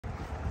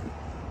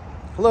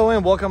Hello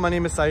and welcome, my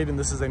name is Saeed and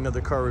this is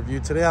another car review.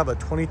 Today I have a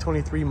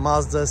 2023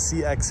 Mazda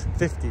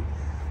CX-50.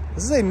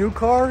 This is a new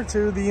car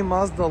to the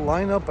Mazda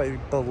lineup. I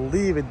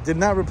believe it did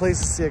not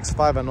replace the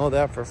CX-5, I know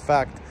that for a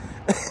fact.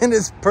 And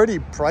it's pretty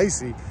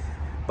pricey,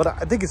 but I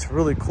think it's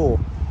really cool.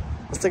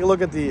 Let's take a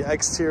look at the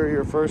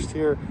exterior first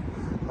here.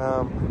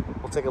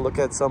 We'll take a look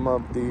at some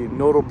of the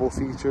notable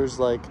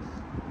features like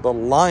the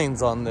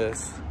lines on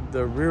this.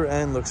 The rear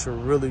end looks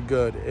really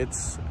good.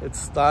 It's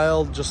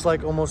styled just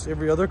like almost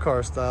every other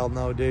car styled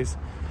nowadays.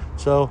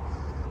 So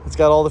it's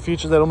got all the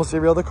features that almost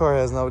every other car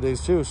has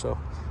nowadays too. So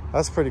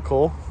that's pretty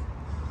cool.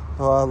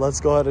 Let's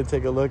go ahead and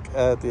take a look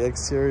at the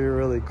exterior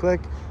really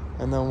quick,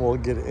 and then we'll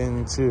get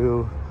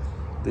into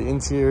the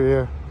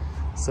interior.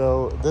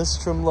 So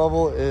this trim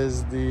level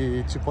is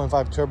the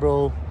 2.5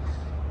 turbo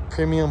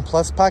premium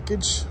plus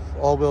package,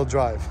 all-wheel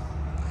drive.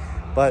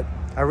 But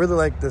I really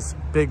like this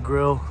big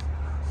grille.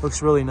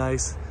 Looks really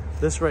nice.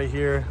 This right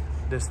here,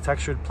 this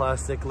textured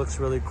plastic looks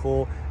really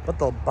cool, but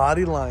the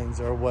body lines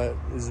are what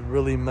is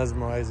really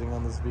mesmerizing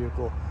on this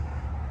vehicle.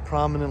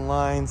 Prominent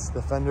lines,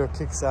 the fender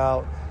kicks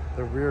out,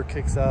 the rear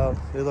kicks out.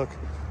 They look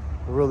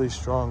really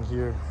strong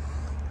here.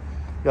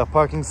 You got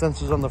parking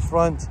sensors on the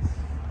front.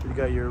 You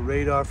got your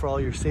radar for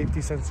all your safety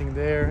sensing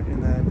there,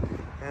 and then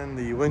in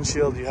the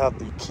windshield you have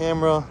the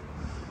camera.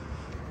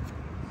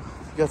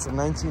 You got some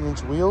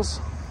 19-inch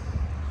wheels.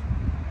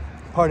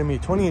 Pardon me,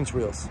 20-inch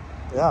wheels.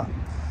 Yeah.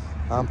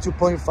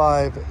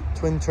 2.5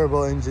 twin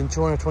turbo engine,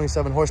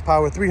 227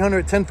 horsepower,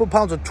 310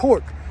 foot-pounds of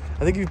torque.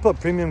 I think if you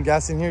put premium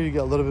gas in here, you get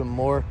a little bit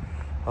more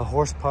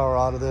horsepower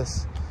out of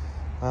this.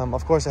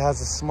 Of course, it has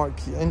a smart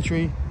key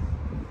entry.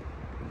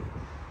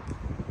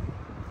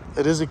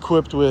 It is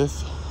equipped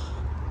with,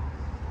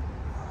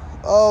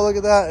 oh, look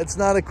at that. It's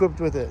not equipped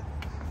with it.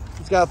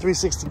 It's got a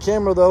 360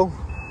 camera though,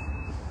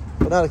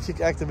 but not a kick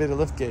activated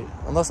liftgate,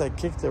 unless I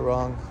kicked it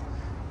wrong.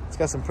 It's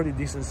got some pretty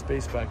decent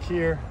space back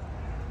here.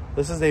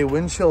 This is a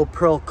windshield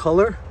pearl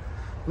color.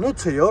 I know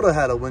Toyota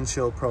had a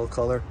windshield pearl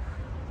color.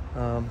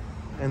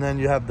 And then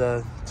you have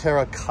the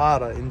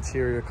terracotta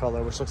interior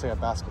color, which looks like a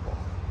basketball.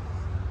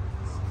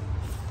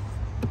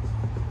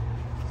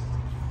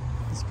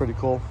 It's pretty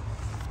cool.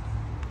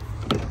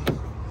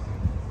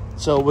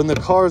 So when the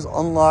car is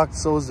unlocked,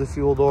 so is the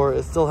fuel door.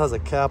 It still has a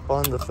cap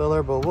on the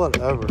filler, but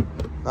whatever.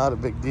 Not a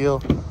big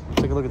deal.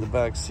 Take a look at the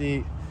back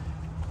seat.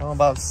 I'm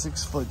about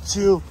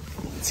 6'2".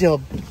 See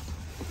how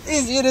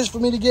easy it is for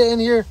me to get in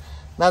here.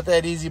 Not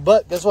that easy,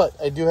 but guess what?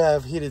 I do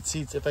have heated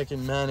seats if I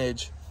can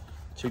manage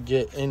to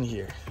get in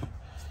here.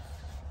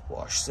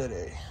 Wash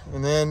City.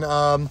 And then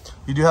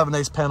you do have a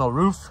nice panel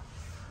roof.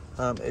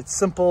 It's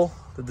simple.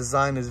 The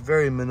design is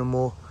very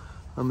minimal.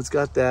 It's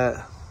got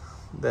that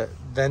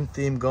vent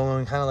theme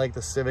going, kind of like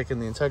the Civic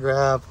and the Integra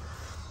have.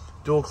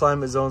 Dual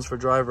climate zones for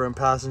driver and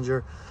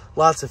passenger.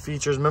 Lots of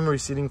features, memory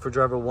seating for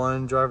driver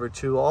 1, driver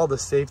 2, all the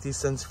safety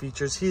sense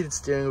features, heated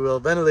steering wheel,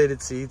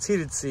 ventilated seats,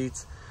 heated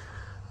seats.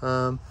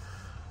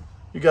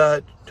 You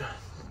got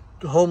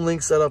home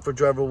link set up for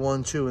driver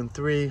 1, 2, and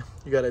 3.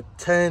 You got a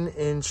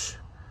 10-inch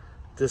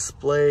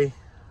display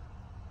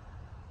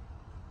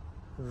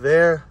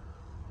there.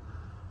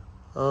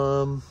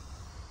 Let's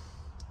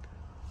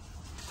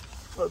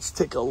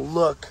take a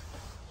look.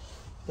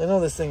 I know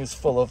this thing is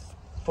full of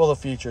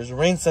features.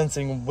 Rain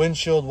sensing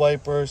windshield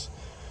wipers,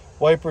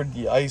 wiper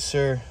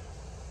de-icer.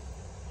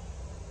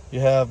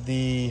 You have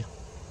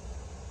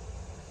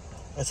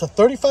it's a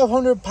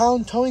 3,500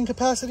 pound towing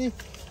capacity.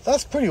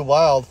 That's pretty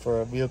wild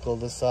for a vehicle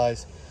this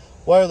size.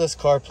 Wireless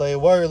CarPlay,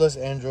 wireless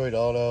Android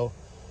Auto.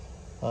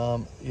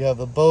 You have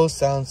the Bose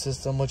sound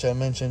system, which I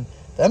mentioned.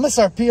 The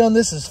MSRP on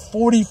this is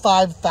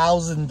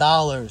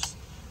 $45,000,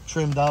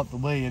 trimmed out the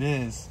way it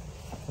is.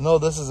 I know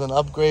this is an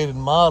upgraded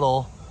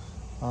model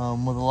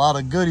with a lot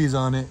of goodies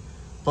on it,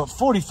 but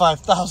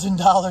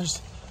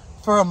 $45,000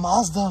 for a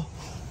Mazda,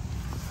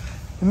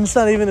 and it's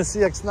not even a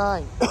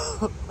CX-9.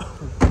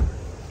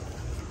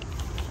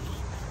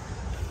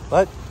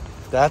 But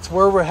that's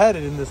where we're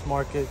headed in this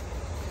market.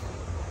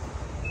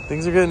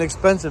 Things are getting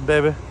expensive,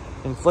 baby.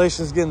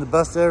 Inflation's getting the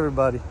best of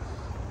everybody.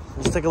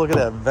 Let's take a look at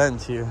that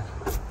vent here.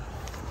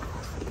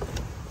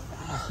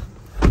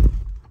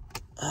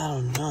 I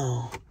don't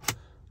know.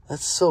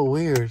 That's so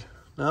weird.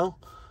 No?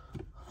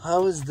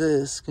 How is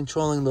this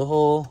controlling the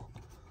whole...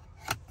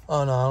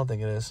 Oh, no, I don't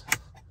think it is. I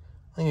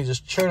think you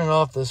just turn it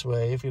off this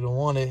way if you don't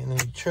want it, and then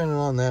you turn it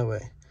on that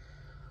way.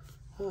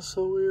 That's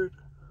so weird.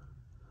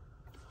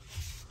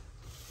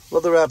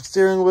 Leather wrapped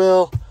steering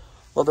wheel,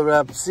 leather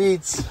wrapped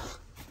seats.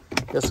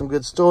 Got some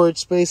good storage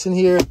space in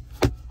here.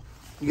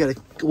 You got a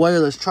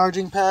wireless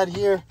charging pad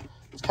here.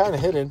 It's kind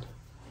of hidden,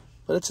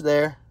 but it's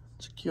there.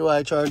 It's a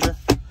QI charger.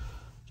 It's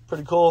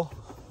pretty cool.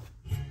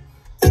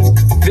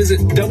 Visit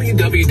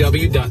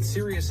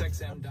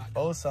www.SiriusXM.com.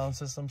 Oh, sound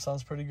system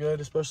sounds pretty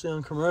good, especially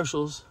on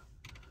commercials.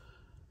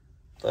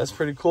 That's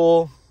pretty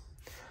cool.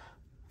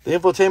 The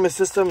infotainment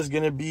system is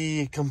going to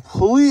be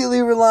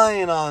completely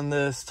relying on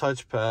this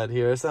touchpad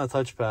here. It's not a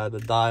touchpad, the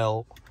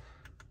dial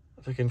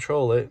to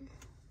control it.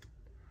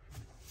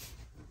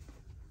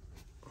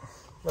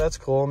 That's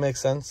cool, makes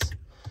sense.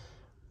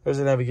 There's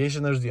the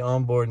navigation. There's the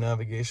onboard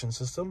navigation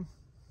system.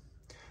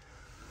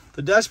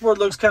 The dashboard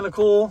looks kind of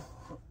cool.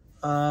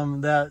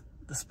 That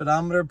the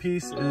speedometer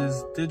piece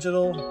is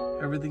digital.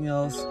 Everything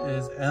else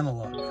is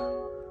analog.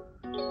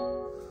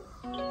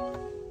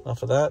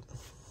 Enough of that.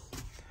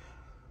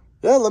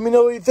 Yeah, let me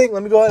know what you think.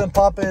 Let me go ahead and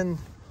pop in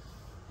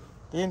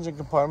the engine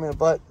compartment.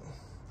 But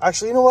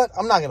actually, you know what?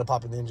 I'm not going to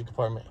pop in the engine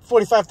compartment.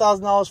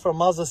 $45,000 for a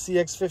Mazda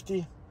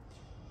CX-50.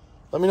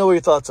 Let me know what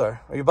your thoughts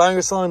are. Are you buying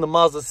or selling the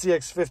Mazda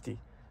CX-50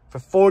 for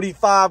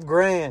 45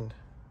 grand?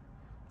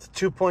 It's a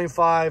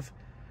 2.5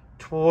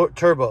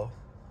 turbo.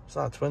 It's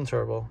not a twin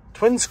turbo.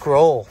 Twin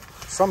scroll.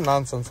 Some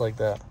nonsense like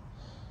that.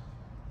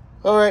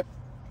 All right.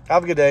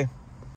 Have a good day.